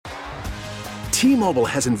T-Mobile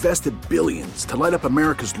has invested billions to light up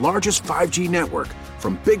America's largest 5G network,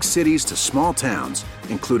 from big cities to small towns,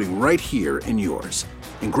 including right here in yours.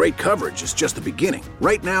 And great coverage is just the beginning.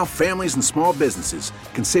 Right now, families and small businesses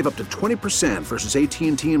can save up to 20% versus AT&T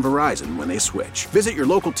and Verizon when they switch. Visit your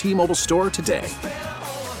local T-Mobile store today.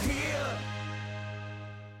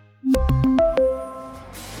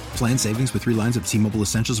 Plan savings with 3 lines of T-Mobile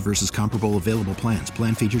Essentials versus comparable available plans.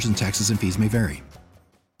 Plan features and taxes and fees may vary.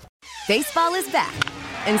 Baseball is back,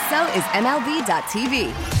 and so is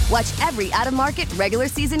MLB.tv. Watch every out-of-market regular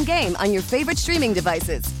season game on your favorite streaming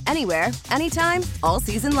devices, anywhere, anytime, all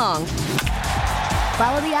season long.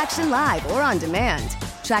 Follow the action live or on demand.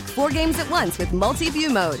 Track 4 games at once with multi-view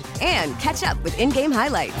mode and catch up with in-game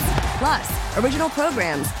highlights. Plus, original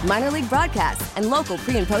programs, minor league broadcasts, and local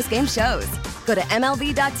pre- and post-game shows. Go to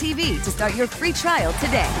MLB.tv to start your free trial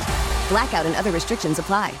today. Blackout and other restrictions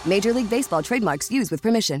apply. Major League Baseball trademarks used with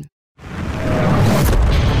permission.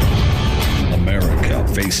 America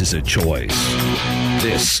faces a choice.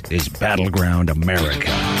 This is Battleground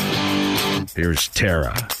America. Here's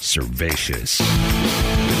Tara Servatius.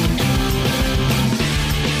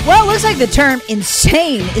 Well, it looks like the term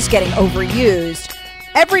insane is getting overused.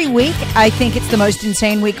 Every week, I think it's the most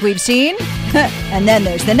insane week we've seen. And then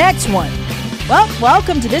there's the next one. Well,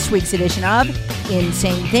 welcome to this week's edition of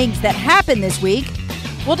Insane Things That Happened This Week.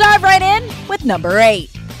 We'll dive right in with number 8,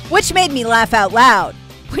 which made me laugh out loud,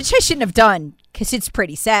 which I shouldn't have done, because it's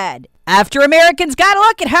pretty sad. After Americans got a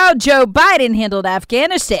look at how Joe Biden handled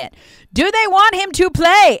Afghanistan, do they want him to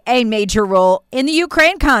play a major role in the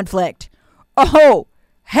Ukraine conflict? Oh,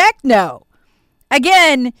 heck no.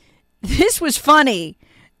 Again, this was funny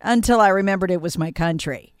until I remembered it was my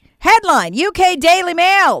country. Headline, UK Daily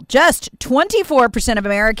Mail. Just 24% of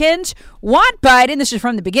Americans want Biden, this is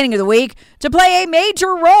from the beginning of the week, to play a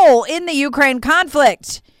major role in the Ukraine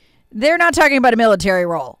conflict. They're not talking about a military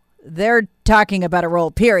role. They're talking about a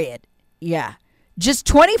role, period. Yeah. Just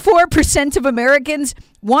 24% of Americans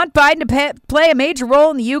want Biden to play a major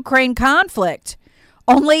role in the Ukraine conflict.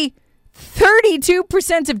 Only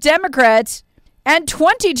 32% of Democrats and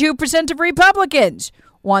 22% of Republicans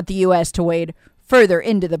want the U.S. to wade further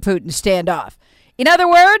into the Putin standoff. In other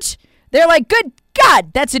words, they're like, good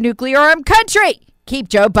God, that's a nuclear-armed country. Keep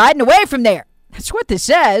Joe Biden away from there. That's what this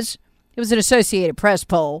says. It was an Associated Press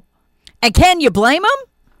poll. And can you blame them?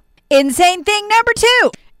 Insane thing number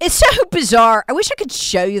 2. It's so bizarre. I wish I could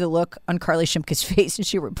show you the look on Carly Shimka's face as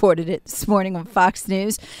she reported it this morning on Fox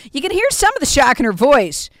News. You can hear some of the shock in her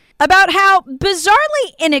voice about how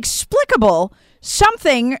bizarrely inexplicable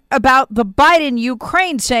something about the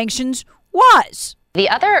Biden-Ukraine sanctions was. The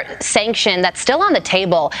other sanction that's still on the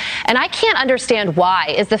table, and I can't understand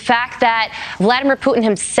why, is the fact that Vladimir Putin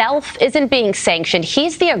himself isn't being sanctioned.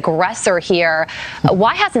 He's the aggressor here.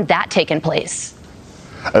 Why hasn't that taken place?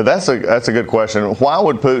 That's a good question. Why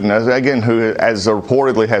would Putin, again, who as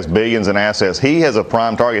reportedly has billions in assets, he has a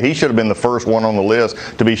prime target. He should have been the first one on the list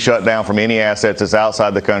to be shut down from any assets that's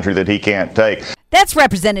outside the country that he can't take. That's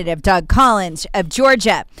Representative Doug Collins of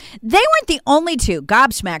Georgia. They weren't the only two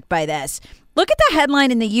gobsmacked by this. Look at the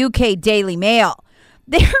headline in the UK Daily Mail.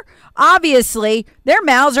 They're obviously, their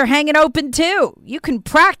mouths are hanging open too. You can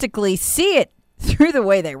practically see it through the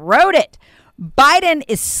way they wrote it. Biden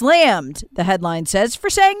is slammed, the headline says, for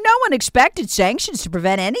saying no one expected sanctions to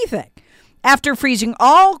prevent anything. After freezing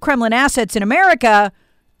all Kremlin assets in America, ...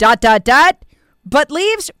 but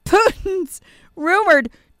leaves Putin's rumored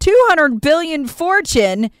 $200 billion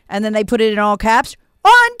fortune, and then they put it in all caps,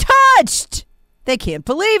 untouched. They can't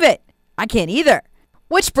believe it. I can't either.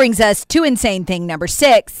 Which brings us to insane thing number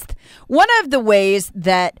 6. One of the ways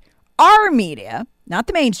that our media, not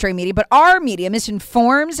the mainstream media, but our media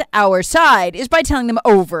misinforms our side is by telling them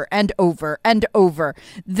over and over and over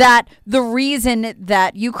that the reason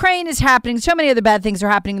that Ukraine is happening, so many other bad things are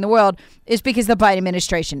happening in the world, is because the Biden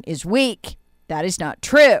administration is weak. That is not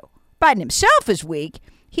true. Biden himself is weak.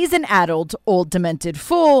 He's an addled, old, demented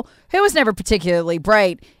fool who was never particularly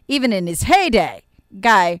bright, even in his heyday.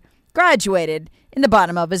 Guy graduated in the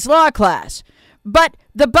bottom of his law class. But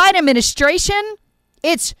the Biden administration,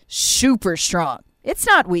 it's super strong. It's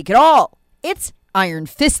not weak at all. It's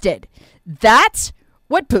iron-fisted. That's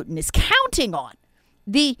what Putin is counting on.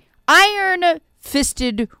 The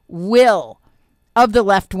iron-fisted will of the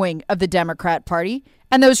left wing of the Democrat Party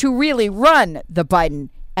and those who really run the Biden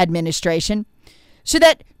administration, so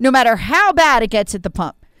that no matter how bad it gets at the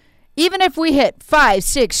pump, even if we hit $5,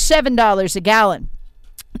 $6, $7 a gallon,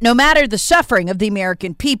 no matter the suffering of the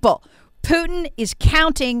American people, Putin is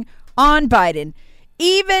counting on Biden,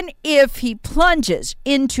 even if he plunges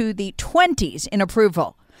into the 20s in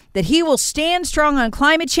approval. that he will stand strong on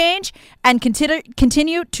climate change and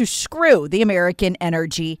continue to screw the American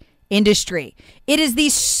energy industry. It is the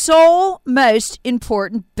sole most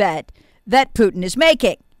important bet that Putin is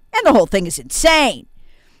making. And the whole thing is insane.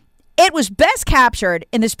 It was best captured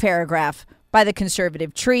in this paragraph by the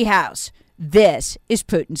conservative treehouse. This is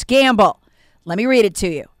Putin's gamble. Let me read it to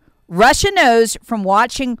you. Russia knows from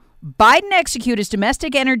watching Biden execute his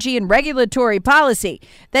domestic energy and regulatory policy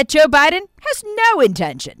that Joe Biden has no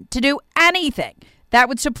intention to do anything that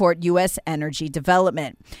would support U.S. energy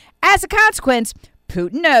development. As a consequence,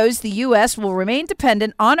 Putin knows the U.S. will remain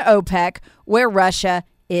dependent on OPEC, where Russia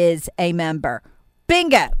is a member.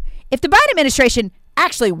 Bingo. If the Biden administration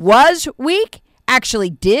actually was weak, actually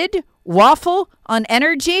did waffle on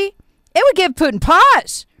energy, it would give Putin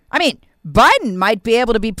pause. I mean, Biden might be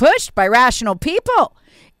able to be pushed by rational people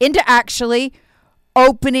into actually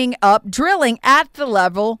opening up drilling at the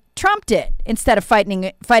level Trump did, instead of fighting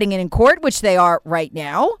it in court, which they are right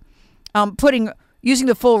now, using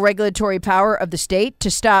the full regulatory power of the state to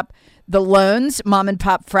stop the loans mom and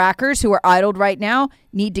pop frackers who are idled right now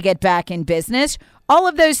need to get back in business. All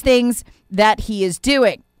of those things that he is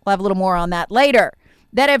doing, we'll have a little more on that later,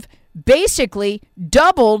 that have basically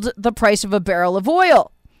doubled the price of a barrel of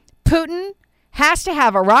oil. Putin has to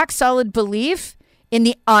have a rock solid belief in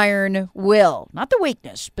the iron will, not the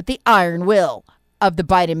weakness, but the iron will of the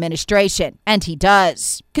Biden administration. And he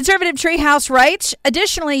does. Conservative Treehouse writes,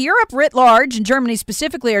 additionally, Europe writ large and Germany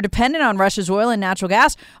specifically are dependent on Russia's oil and natural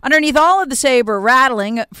gas. Underneath all of the saber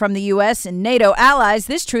rattling from the U.S. and NATO allies,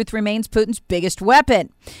 this truth remains Putin's biggest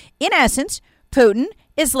weapon. In essence, Putin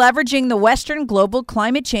is leveraging the Western global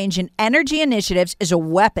climate change and energy initiatives as a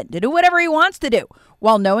weapon to do whatever he wants to do,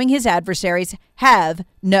 while knowing his adversaries have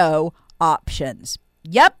no options.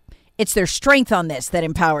 Yep, it's their strength on this that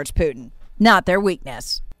empowers Putin, not their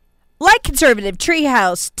weakness. Like Conservative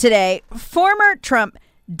Treehouse today, former Trump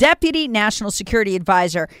Deputy National Security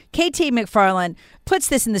Advisor KT McFarland puts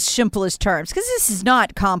this in the simplest terms, because this is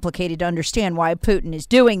not complicated to understand why Putin is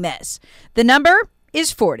doing this. The number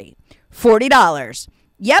is $40.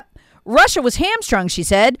 Yep, Russia was hamstrung, she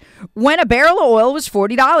said, when a barrel of oil was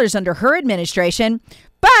 $40 under her administration,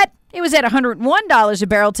 but it was at $101 a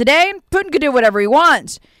barrel today, and Putin could do whatever he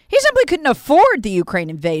wants. He simply couldn't afford the Ukraine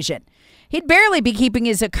invasion. He'd barely be keeping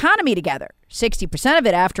his economy together. 60% of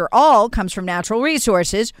it, after all, comes from natural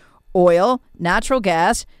resources, oil, natural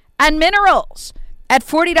gas, and minerals. At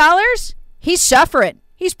 $40, he's suffering.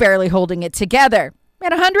 He's barely holding it together.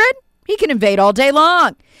 At $100, he can invade all day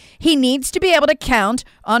long. He needs to be able to count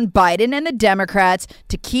on Biden and the Democrats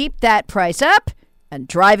to keep that price up and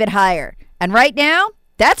drive it higher. And right now,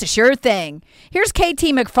 that's a sure thing. Here's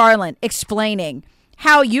KT McFarland explaining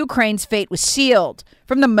how Ukraine's fate was sealed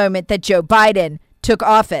from the moment that Joe Biden took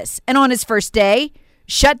office and on his first day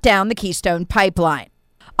shut down the Keystone Pipeline.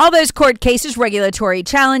 All those court cases, regulatory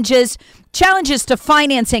challenges to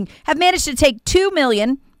financing have managed to take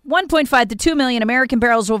 1.5 to 2 million American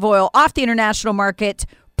barrels of oil off the international market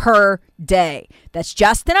per day. That's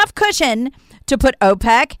just enough cushion to put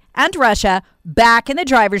OPEC and Russia back in the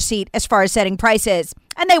driver's seat as far as setting prices.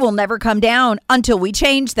 And they will never come down until we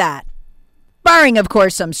change that. Barring, of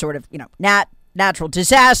course, some sort of, natural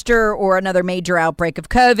disaster or another major outbreak of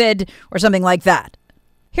COVID or something like that.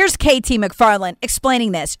 Here's KT McFarland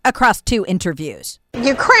explaining this across 2 interviews.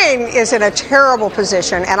 Ukraine is in a terrible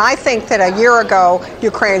position, and I think that a year ago,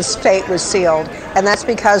 Ukraine's fate was sealed. And that's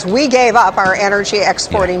because we gave up our energy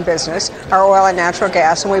exporting business, our oil and natural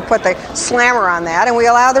gas, and we put the slammer on that, and we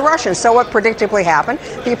allowed the Russians. So what predictably happened?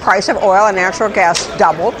 The price of oil and natural gas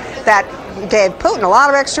doubled. That gave Putin a lot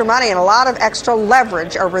of extra money and a lot of extra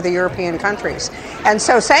leverage over the European countries. And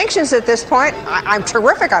so sanctions at this point, I'm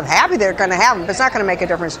terrific. I'm happy they're going to have them, but it's not going to make a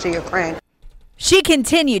difference to Ukraine. She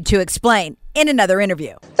continued to explain in another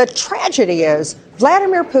interview. The tragedy is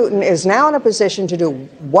Vladimir Putin is now in a position to do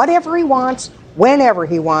whatever he wants, whenever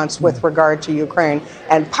he wants with regard to Ukraine.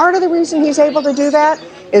 And part of the reason he's able to do that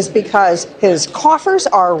is because his coffers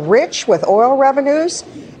are rich with oil revenues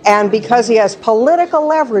and because he has political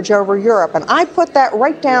leverage over Europe. And I put that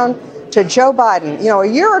right down to Joe Biden. A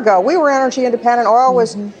year ago, we were energy independent. Oil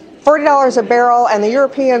was $40 a barrel, and the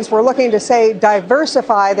Europeans were looking to,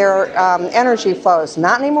 diversify their energy flows.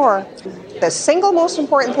 Not anymore. The single most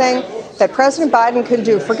important thing that President Biden could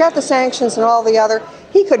do, forget the sanctions and all the other,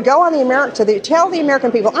 he could go on tell the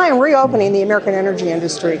American people, I am reopening the American energy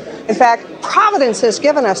industry. In fact, Providence has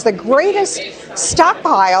given us the greatest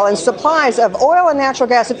stockpile and supplies of oil and natural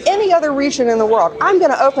gas of any other region in the world. I'm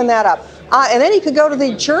going to open that up. And then he could go to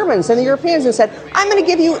the Germans and the Europeans and said, I'm going to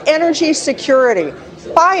give you energy security.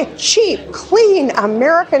 buy cheap, clean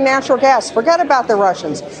American natural gas. Forget about the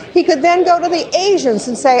Russians. He could then go to the Asians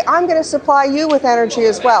and say, I'm going to supply you with energy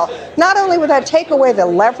as well. Not only would that take away the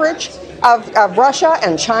leverage of Russia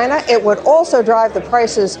and China, it would also drive the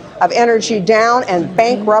prices of energy down and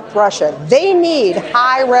bankrupt Russia. They need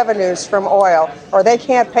high revenues from oil, or they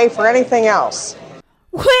can't pay for anything else.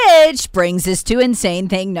 Which brings us to insane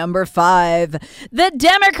thing number 5. The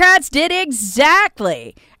Democrats did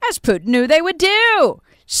exactly as Putin knew they would do.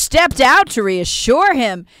 Stepped out to reassure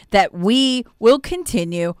him that we will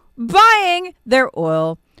continue buying their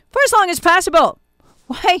oil for as long as possible.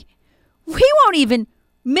 Why, we won't even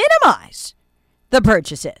minimize the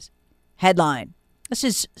purchases. Headline. This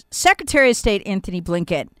is Secretary of State Anthony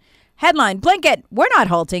Blinken. Headline, Blinken, we're not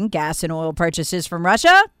halting gas and oil purchases from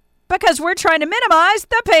Russia because we're trying to minimize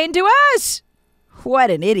the pain to us. What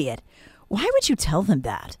an idiot. Why would you tell them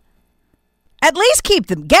that? At least keep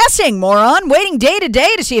them guessing, moron, waiting day to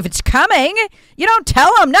day to see if it's coming. You don't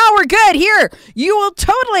tell them, no, we're good. Here, you will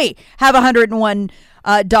totally have $101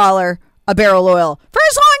 a barrel oil for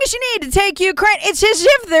as long as you need to take Ukraine. It's as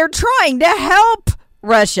if they're trying to help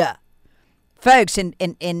Russia. Folks, and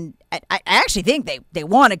I actually think they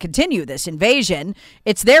want to continue this invasion.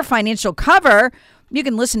 It's their financial cover. You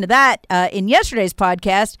can listen to that in yesterday's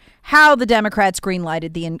podcast, how the Democrats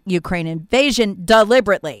greenlighted the Ukraine invasion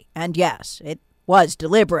deliberately. And yes, it was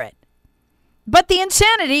deliberate. But the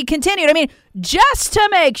insanity continued. I mean, just to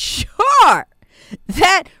make sure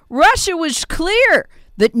that Russia was clear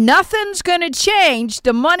that nothing's going to change,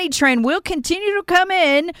 the money train will continue to come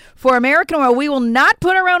in for American oil. We will not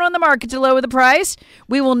put our own on the market to lower the price.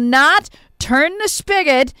 We will not turn the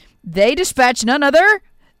spigot. They dispatched none other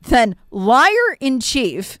than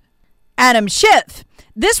liar-in-chief Adam Schiff.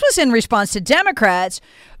 This was in response to Democrats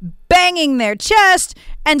banging their chest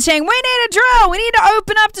and saying, we need a drill. We need to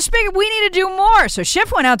open up the spigot. We need to do more. So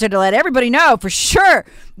Schiff went out there to let everybody know for sure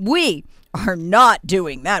we are not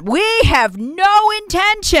doing that. We have no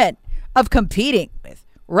intention of competing with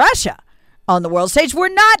Russia on the world stage. We're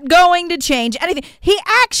not going to change anything. He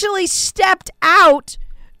actually stepped out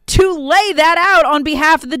to lay that out on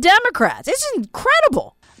behalf of the Democrats. It's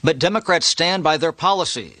incredible. But Democrats stand by their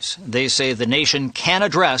policies. They say the nation can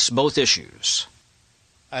address both issues.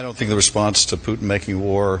 I don't think the response to Putin making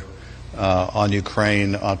war on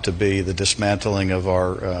Ukraine ought to be the dismantling of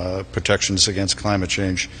our protections against climate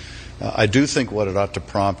change. I do think what it ought to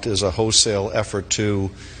prompt is a wholesale effort to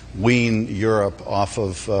wean Europe off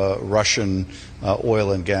of Russian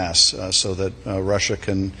oil and gas so that Russia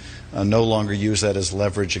can no longer use that as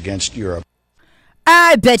leverage against Europe.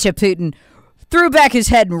 I bet you Putin threw back his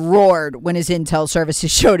head and roared when his intel services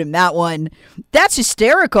showed him that one. That's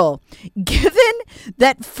hysterical. Given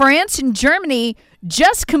that France and Germany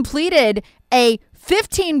just completed a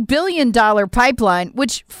 $15 billion pipeline,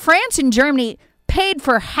 which France and Germany paid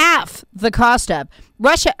for half the cost of.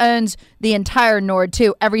 Russia owns the entire Nord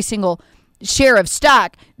 2, every single share of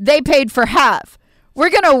stock. They paid for half. We're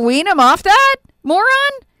going to wean them off that, moron?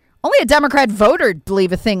 Only a Democrat voter would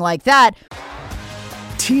believe a thing like that.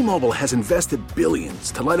 T-Mobile has invested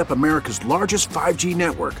billions to light up America's largest 5G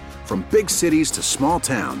network, from big cities to small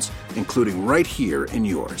towns, including right here in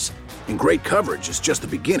yours. And great coverage is just the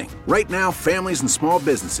beginning. Right now, families and small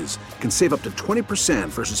businesses can save up to 20%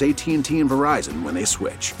 versus AT&T and Verizon when they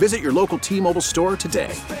switch. Visit your local T-Mobile store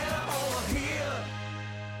today.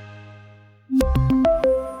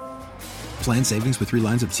 Plan savings with 3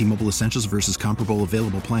 lines of T-Mobile Essentials versus comparable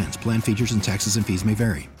available plans. Plan features and taxes and fees may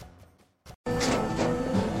vary.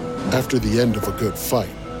 After the end of a good fight,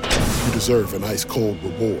 you deserve an ice-cold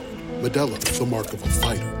reward. Modelo, the mark of a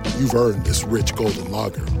fighter. You've earned this rich golden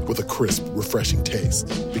lager with a crisp, refreshing taste.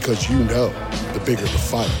 Because you know, the bigger the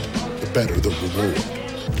fight, the better the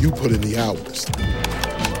reward. You put in the hours,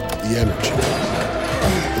 the energy,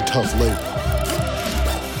 the tough labor.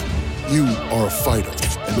 You are a fighter,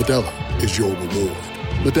 and Modelo is your reward.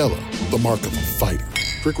 Modelo, the mark of a fighter.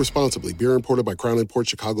 Drink responsibly. Beer imported by Crown Imports,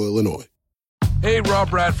 Chicago, Illinois. Hey, Rob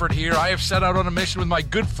Bradford here. I have set out on a mission with my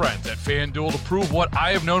good friends at FanDuel to prove what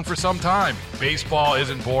I have known for some time. Baseball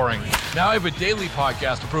isn't boring. Now I have a daily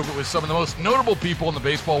podcast to prove it with some of the most notable people in the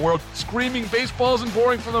baseball world, screaming baseball isn't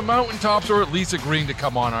boring from the mountaintops, or at least agreeing to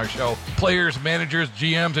come on our show. Players, managers,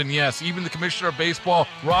 GMs, and yes, even the commissioner of baseball,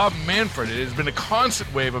 Rob Manfred. It has been a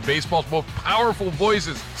constant wave of baseball's most powerful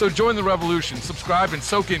voices. So join the revolution. Subscribe and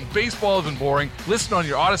soak in Baseball Isn't Boring. Listen on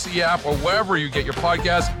your Odyssey app or wherever you get your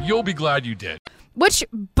podcast. You'll be glad you did. Which,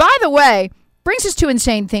 by the way, brings us to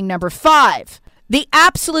insane thing number 5. The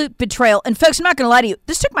absolute betrayal. And folks, I'm not going to lie to you.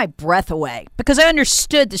 This took my breath away because I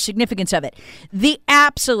understood the significance of it. The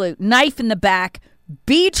absolute knife in the back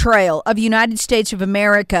betrayal of the United States of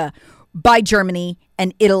America by Germany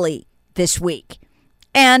and Italy this week.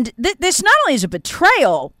 And this not only is a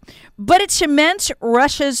betrayal, but it cements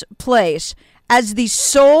Russia's place as the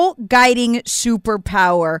sole guiding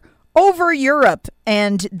superpower over Europe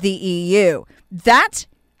and the EU. That's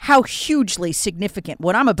how hugely significant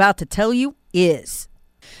what I'm about to tell you is.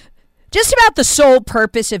 Just about the sole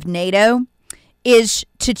purpose of NATO is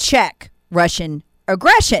to check Russian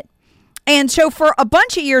aggression. And so for a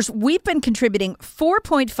bunch of years, we've been contributing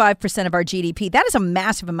 4.5% of our GDP. That is a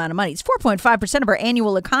massive amount of money. It's 4.5% of our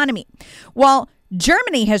annual economy, while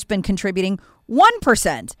Germany has been contributing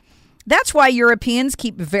 1%. That's why Europeans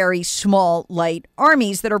keep very small, light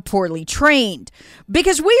armies that are poorly trained,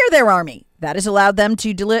 because we are their army. That has allowed them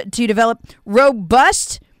to develop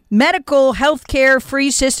robust medical, healthcare,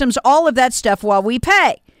 free systems, all of that stuff while we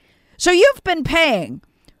pay. So you've been paying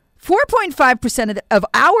 4.5% of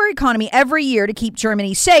our economy every year to keep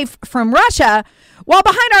Germany safe from Russia, while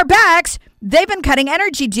behind our backs, they've been cutting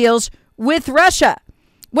energy deals with Russia.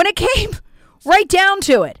 When it came right down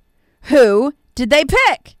to it, who did they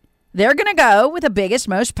pick? They're going to go with the biggest,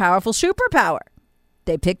 most powerful superpower.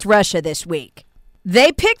 They picked Russia this week.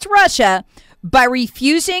 They picked Russia by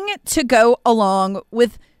refusing to go along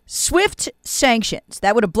with swift sanctions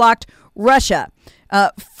that would have blocked Russia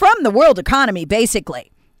from the world economy,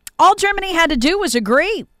 basically. All Germany had to do was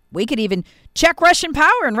agree. We could even check Russian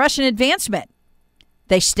power and Russian advancement.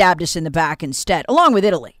 They stabbed us in the back instead, along with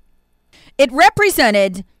Italy. It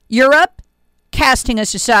represented Europe casting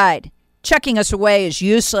us aside, chucking us away as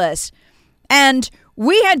useless. And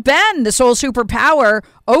we had been the sole superpower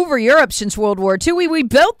over Europe since World War II. We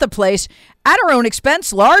built the place at our own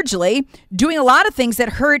expense, largely, doing a lot of things that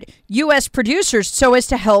hurt U.S. producers so as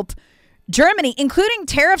to help Germany, including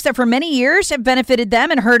tariffs that for many years have benefited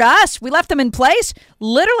them and hurt us. We left them in place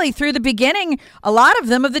literally through the beginning, a lot of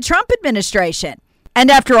them, of the Trump administration. And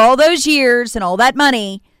after all those years and all that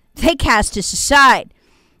money, they cast us aside.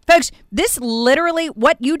 Folks, this literally,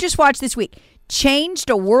 what you just watched this week, changed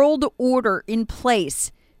a world order in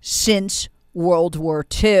place since World War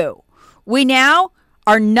II. We now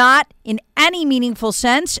are not, in any meaningful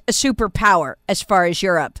sense, a superpower as far as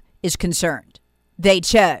Europe is concerned. They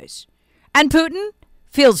chose. And Putin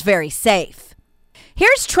feels very safe.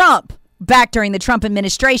 Here's Trump, back during the Trump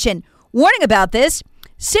administration, warning about this,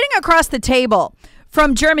 sitting across the table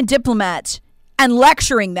from German diplomats and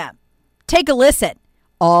lecturing them. Take a listen.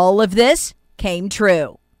 All of this came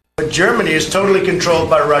true. But Germany is totally controlled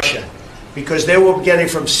by Russia because they were getting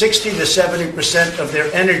from 60 to 70% of their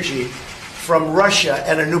energy from Russia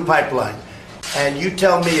and a new pipeline. And you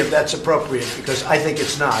tell me if that's appropriate, because I think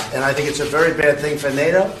it's not. And I think it's a very bad thing for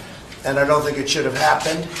NATO. And I don't think it should have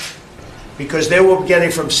happened, because they were getting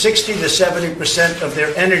from 60 to 70% of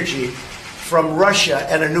their energy from Russia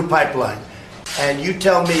and a new pipeline. And you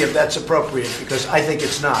tell me if that's appropriate, because I think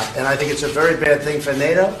it's not. And I think it's a very bad thing for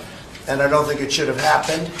NATO, and I don't think it should have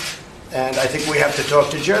happened. And I think we have to talk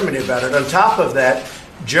to Germany about it. On top of that,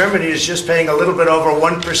 Germany is just paying a little bit over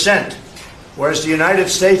 1%, whereas the United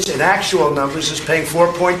States, in actual numbers, is paying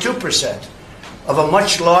 4.2% of a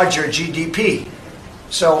much larger GDP.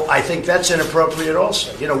 So I think that's inappropriate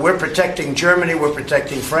also. You know, we're protecting Germany, we're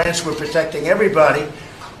protecting France, we're protecting everybody,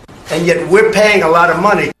 and yet we're paying a lot of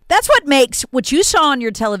money. That's what makes what you saw on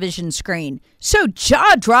your television screen so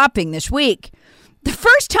jaw-dropping this week. The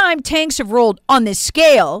first time tanks have rolled on this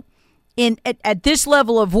scale at this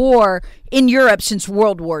level of war in Europe since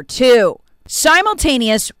World War II,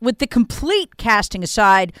 simultaneous with the complete casting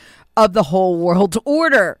aside of the whole world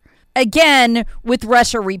order. Again, with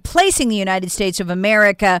Russia replacing the United States of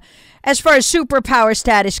America as far as superpower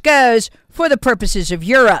status goes for the purposes of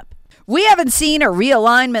Europe. We haven't seen a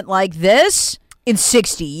realignment like this in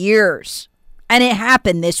 60 years. And it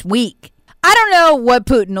happened this week. I don't know what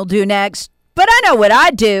Putin will do next, but I know what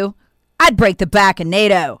I'd do. I'd break the back of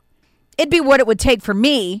NATO. It'd be what it would take for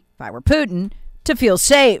me, if I were Putin, to feel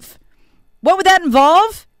safe. What would that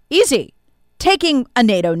involve? Easy. Taking a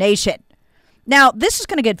NATO nation. Now, this is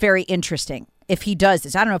going to get very interesting if he does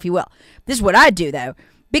this. I don't know if he will. This is what I'd do, though,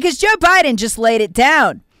 because Joe Biden just laid it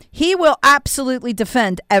down. He will absolutely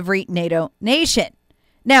defend every NATO nation.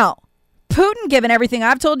 Now, Putin, given everything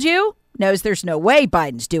I've told you, knows there's no way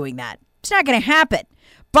Biden's doing that. It's not going to happen.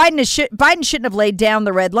 Biden shouldn't have laid down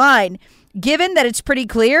the red line, given that it's pretty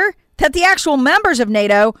clear that the actual members of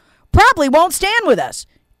NATO probably won't stand with us,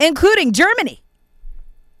 including Germany.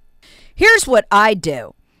 Here's what I'd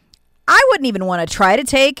do. I wouldn't even want to try to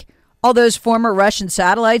take all those former Russian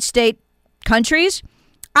satellite state countries.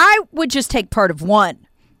 I would just take part of one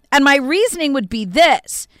And my reasoning would be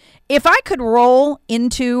this. If I could roll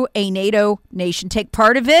into a NATO nation, take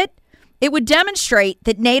part of it, it would demonstrate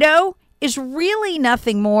that NATO is really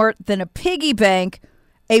nothing more than a piggy bank,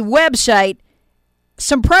 a website,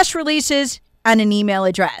 some press releases, and an email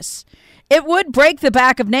address. It would break the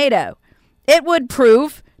back of NATO. It would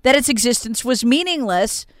prove that its existence was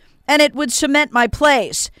meaningless, and it would cement my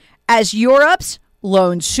place as Europe's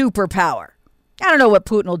lone superpower. I don't know what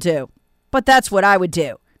Putin will do, but that's what I would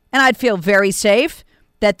do. And I'd feel very safe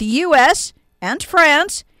that the U.S. and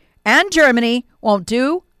France and Germany won't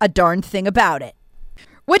do a darn thing about it.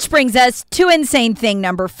 Which brings us to insane thing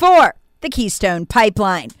number 4, the Keystone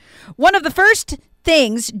Pipeline. One of the first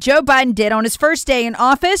things Joe Biden did on his first day in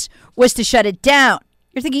office was to shut it down.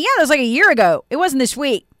 You're thinking, yeah, that was like a year ago. It wasn't this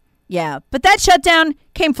week. Yeah, but that shutdown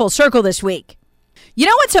came full circle this week. You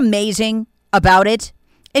know what's amazing about it?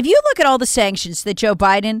 If you look at all the sanctions that Joe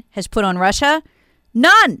Biden has put on Russia,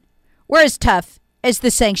 none were as tough as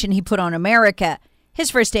the sanction he put on America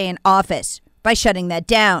his first day in office by shutting that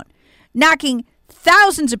down, knocking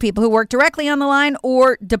thousands of people who work directly on the line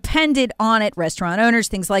or depended on it, restaurant owners,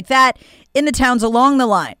 things like that, in the towns along the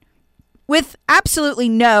line, with absolutely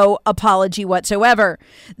no apology whatsoever.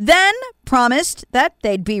 Then promised that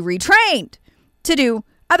they'd be retrained to do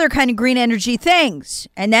other kind of green energy things.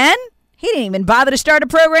 And then he didn't even bother to start a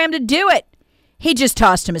program to do it. He just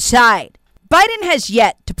tossed him aside. Biden has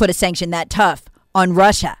yet to put a sanction that tough on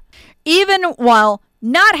Russia, even while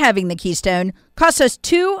not having the Keystone costs us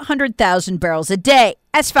 200,000 barrels a day,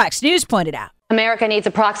 as Fox News pointed out. America needs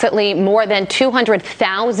approximately more than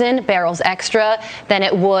 200,000 barrels extra than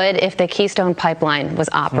it would if the Keystone Pipeline was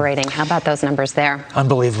operating. How about those numbers there?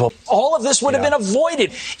 Unbelievable. All of this would have been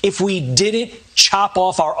avoided if we didn't chop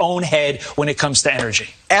off our own head when it comes to energy.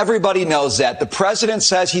 Everybody knows that. The president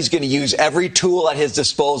says he's going to use every tool at his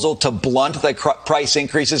disposal to blunt the price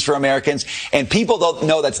increases for Americans. And people don't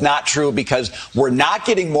know that's not true because we're not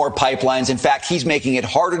getting more pipelines. In fact, he's making it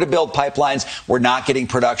harder to build pipelines. We're not getting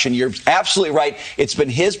production. You're absolutely right. It's been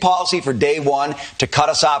his policy for day one to cut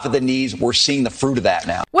us off at the knees. We're seeing the fruit of that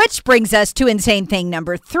now. Which brings us to insane thing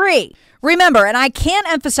number 3. Remember, and I can't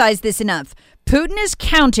emphasize this enough, Putin is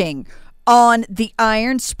counting on the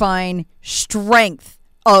iron spine strength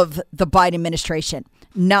of the Biden administration,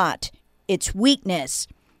 not its weakness.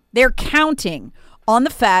 They're counting on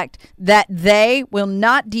the fact that they will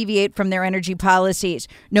not deviate from their energy policies,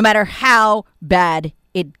 no matter how bad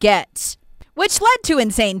it gets. Which led to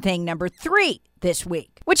insane thing number 3 this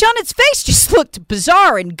week, which on its face just looked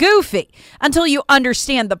bizarre and goofy until you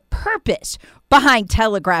understand the purpose behind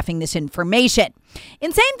telegraphing this information.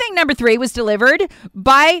 Insane thing number 3 was delivered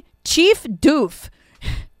by Chief Doof.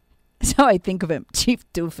 That's how I think of him,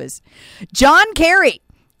 Chief Doofus. John Kerry,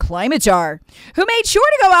 climate czar, who made sure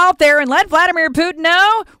to go out there and let Vladimir Putin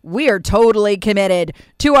know we are totally committed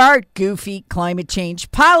to our goofy climate change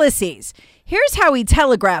policies. Here's how he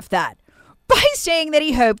telegraphed that. By saying that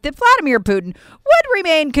he hoped that Vladimir Putin would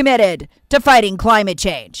remain committed to fighting climate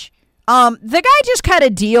change. The guy just cut a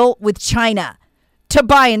deal with China to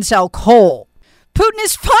buy and sell coal. Putin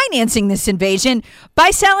is financing this invasion by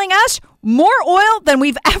selling us more oil than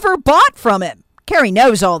we've ever bought from him. Kerry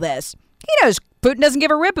knows all this. He knows Putin doesn't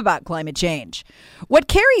give a rip about climate change. What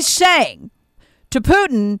Kerry's saying to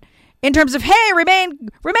Putin in terms of, hey, remain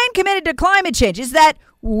committed to climate change, is that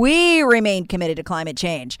we remain committed to climate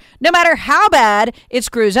change, no matter how bad it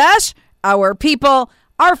screws us, our people,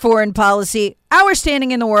 our foreign policy, our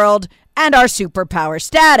standing in the world, and our superpower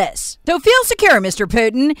status. So feel secure, Mr.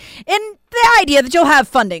 Putin, in the idea that you'll have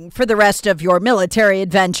funding for the rest of your military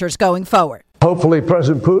adventures going forward. Hopefully,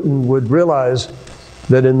 President Putin would realize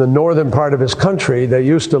that in the northern part of his country, they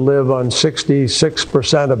used to live on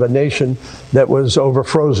 66% of a nation that was over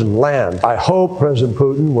frozen land. I hope President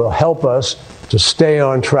Putin will help us to stay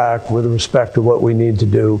on track with respect to what we need to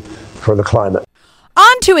do for the climate.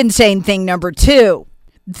 On to insane thing number 2.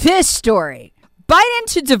 This story. Biden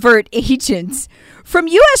to divert agents from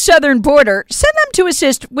U.S. southern border, send them to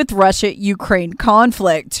assist with Russia-Ukraine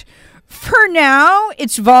conflict. For now,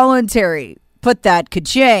 it's voluntary, but that could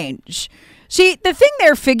change. See, the thing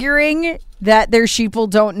they're figuring that their sheeple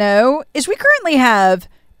don't know is we currently have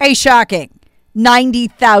a shocking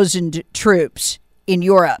 90,000 troops in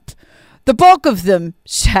Europe. The bulk of them,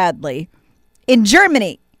 sadly, in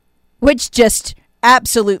Germany, which just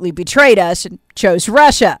absolutely betrayed us and chose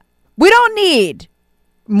Russia. We don't need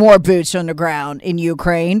more boots on the ground in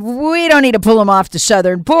Ukraine. We don't need to pull them off the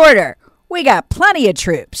southern border. We got plenty of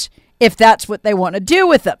troops, if that's what they want to do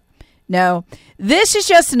with them. No, this is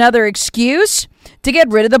just another excuse to get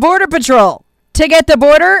rid of the Border Patrol, to get the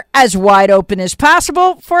border as wide open as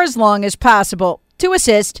possible for as long as possible, to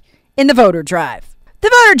assist in the voter drive. The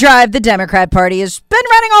voter drive the Democrat Party has been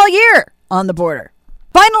running all year on the border.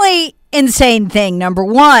 Finally, insane thing number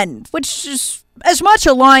one, which is as much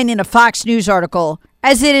a line in a Fox News article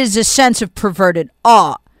as it is a sense of perverted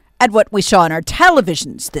awe at what we saw on our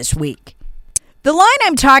televisions this week. The line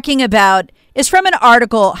I'm talking about is from an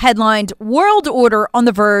article headlined "World Order on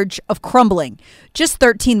the Verge of Crumbling," just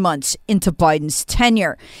 13 months into Biden's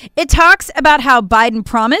tenure. It talks about how Biden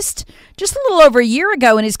promised just a little over a year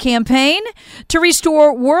ago in his campaign to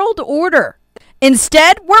restore world order.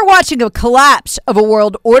 Instead, we're watching a collapse of a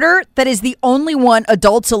world order that is the only one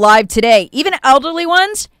adults alive today, even elderly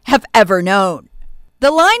ones, have ever known.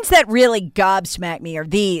 The lines that really gobsmack me are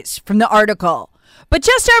these from the article. But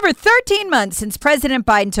just over 13 months since President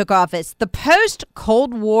Biden took office, the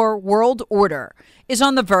post-Cold War world order is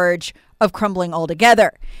on the verge of crumbling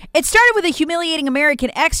altogether. It started with a humiliating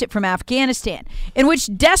American exit from Afghanistan, in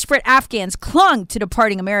which desperate Afghans clung to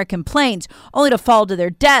departing American planes, only to fall to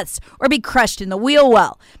their deaths or be crushed in the wheel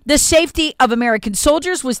well. The safety of American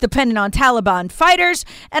soldiers was dependent on Taliban fighters,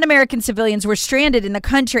 and American civilians were stranded in the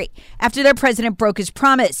country after their president broke his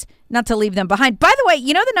promise not to leave them behind. By the way,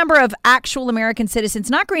 you know the number of actual American citizens,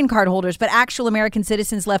 not green card holders, but actual American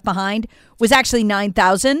citizens left behind was actually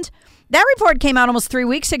 9,000. That report came out almost 3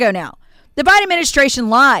 weeks ago now. The Biden administration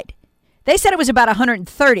lied. They said it was about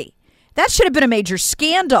 130. That should have been a major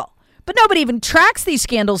scandal. But nobody even tracks these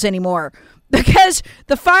scandals anymore because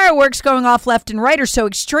the fireworks going off left and right are so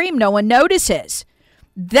extreme no one notices.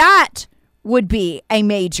 That would be a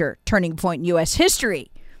major turning point in U.S. history.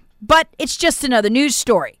 But it's just another news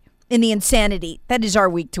story in the insanity that is our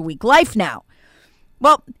week-to-week life now.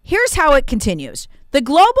 Well, here's how it continues. The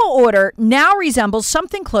global order now resembles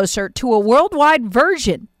something closer to a worldwide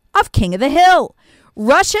version of King of the Hill.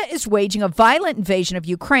 Russia is waging a violent invasion of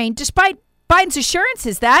Ukraine, despite Biden's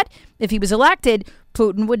assurances that, if he was elected,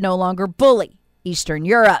 Putin would no longer bully Eastern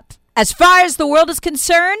Europe. As far as the world is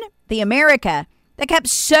concerned, the America that kept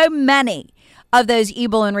so many of those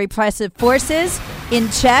evil and repressive forces in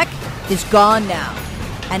check is gone now.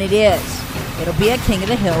 And it'll be a King of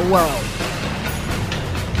the Hill world.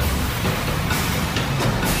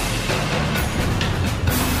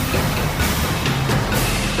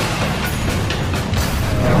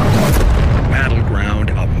 Battleground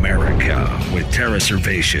America with Tara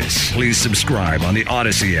Servatius. Please subscribe on the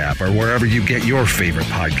Odyssey app or wherever you get your favorite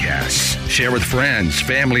podcasts. Share with friends,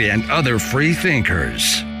 family, and other free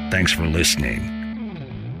thinkers. Thanks for listening.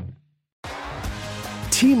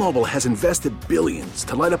 T-Mobile has invested billions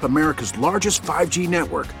to light up America's largest 5G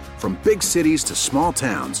network, from big cities to small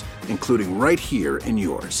towns, including right here in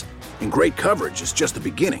yours. And great coverage is just the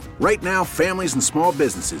beginning. Right now, families and small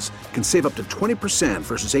businesses can save up to 20%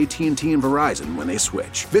 versus AT&T and Verizon when they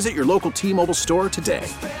switch. Visit your local T-Mobile store today.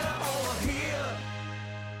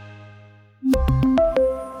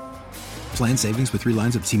 Plan savings with 3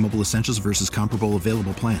 lines of T-Mobile Essentials versus comparable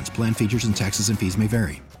available plans. Plan features and taxes and fees may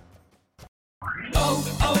vary.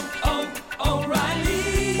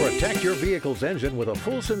 Protect your vehicle's engine with a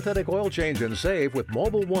full synthetic oil change and save with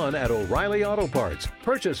Mobil 1 at O'Reilly Auto Parts.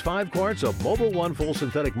 Purchase 5 quarts of Mobil 1 full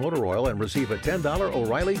synthetic motor oil and receive a $10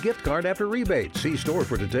 O'Reilly gift card after rebate. See store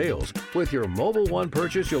for details. With your Mobil 1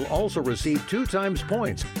 purchase, you'll also receive 2 times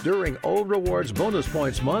points during O Rewards Bonus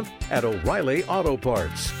Points Month at O'Reilly Auto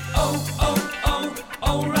Parts.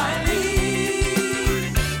 O'Reilly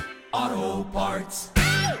Auto Parts.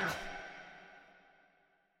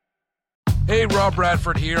 Hey, Rob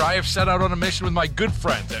Bradford here. I have set out on a mission with my good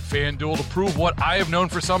friends at FanDuel to prove what I have known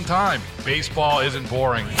for some time. Baseball isn't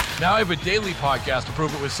boring. Now I have a daily podcast to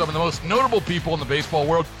prove it with some of the most notable people in the baseball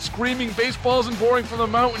world, screaming baseball isn't boring from the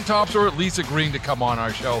mountaintops, or at least agreeing to come on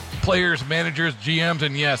our show. Players, managers, GMs,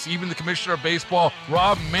 and yes, even the commissioner of baseball,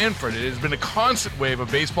 Rob Manfred. It has been a constant wave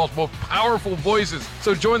of baseball's most powerful voices.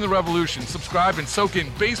 So join the revolution. Subscribe and soak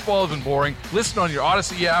in Baseball Isn't Boring. Listen on your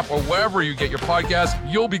Odyssey app or wherever you get your podcasts.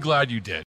 You'll be glad you did.